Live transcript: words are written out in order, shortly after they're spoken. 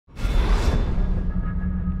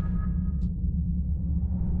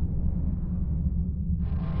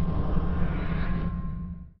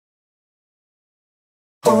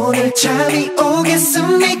오늘 잠이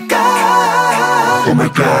오겠습니까? Oh my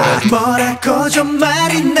god. 뭐라고 좀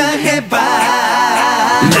말이나 해봐.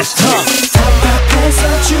 Let's talk.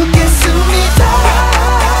 답답해서 죽겠습니다.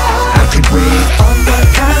 I can breathe.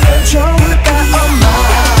 언덕하면 좋을까 엄마.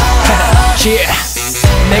 Yeah.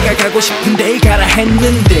 내가 가고 싶은데 가라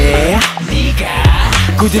했는데 네가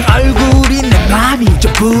굳은 얼굴이 내 맘이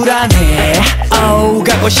좀 불안해. Oh,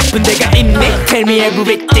 가고 싶은 데가 있니? Tell me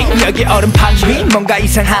everything. 여기 얼음판 위 뭔가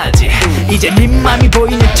이상하지. 이제 네 맘이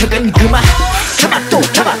보이는 척은 그만. 참아 또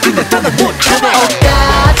참아 근데 또 널 못 참아. Oh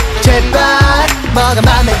God 제발 뭐가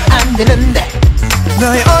맘에 안 드는데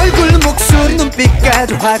너의 얼굴 목소리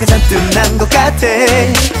눈빛까지 화가 잔뜩 난 것 같아.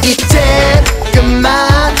 이젠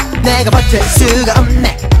그만 내가 버틸 수가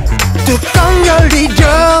없네. 뚜껑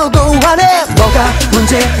열리려고 하네. 뭐가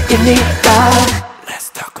문제입니까? Let's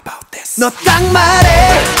talk about this. 너 딱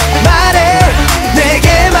말해 말해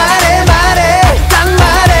내게 말해 말해 딱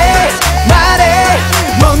말해 말해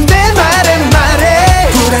뭔데 말해 말해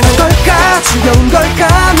불안한 걸까 두려운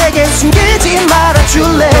걸까 내게 숨기지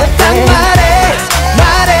말아줄래. 딱 말해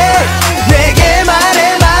말해 내게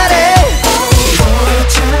말해 말해 오늘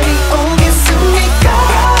잠이 오겠습니까?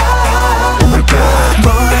 Oh my god.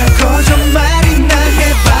 뭐라고 좀 말이나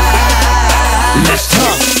해봐. Let's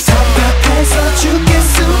talk. 답답해서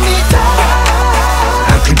죽겠습니다.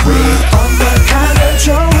 I can breathe. 언덕하면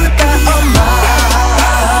좋을까 엄마.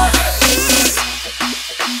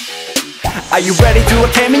 Are you ready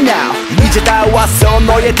to tell me now? 이제 다 왔어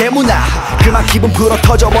너의 대문아. 그만 기분 불어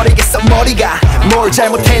터져버리겠어 머리가. 뭘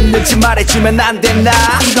잘못했는지 말해주면 안 되나?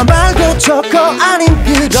 이거 말고 저거 아닌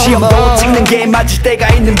그거 시험도 찍는 게 맞을 때가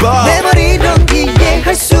있는 법. 내 머리론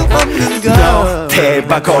이해할 수 없는 거 너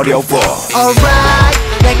대박 어려워. Alright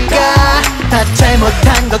내가 다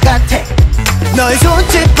잘못한 것 같아. 너의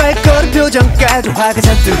손짓 발걸음 표정까지 화가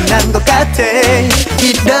잔뜩 난 것 같아.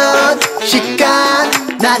 이런 시간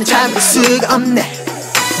나는 참을 수가 없네.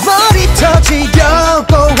 머리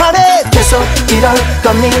터지려고 하네. 계속 이럴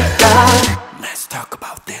겁니까? Let's talk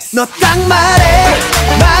about this. 너 딱 말해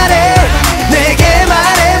말해 내게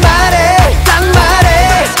말해 말해 딱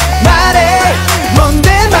말해 말해 뭔데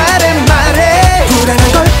말해 말해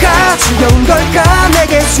불안한 걸까 두려운 걸까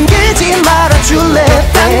내게 숨기지 말아줄래.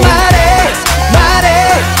 딱 말해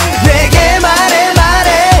말해 내게 말해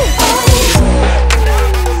말해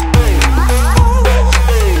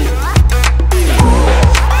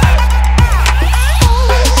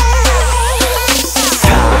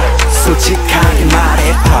솔직하게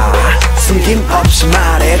말해봐. 숨김없이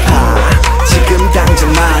말해봐. 지금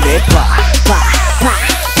당장 말해봐.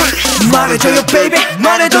 말해줘요 baby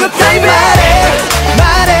말해줘요 baby. 말해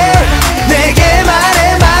말해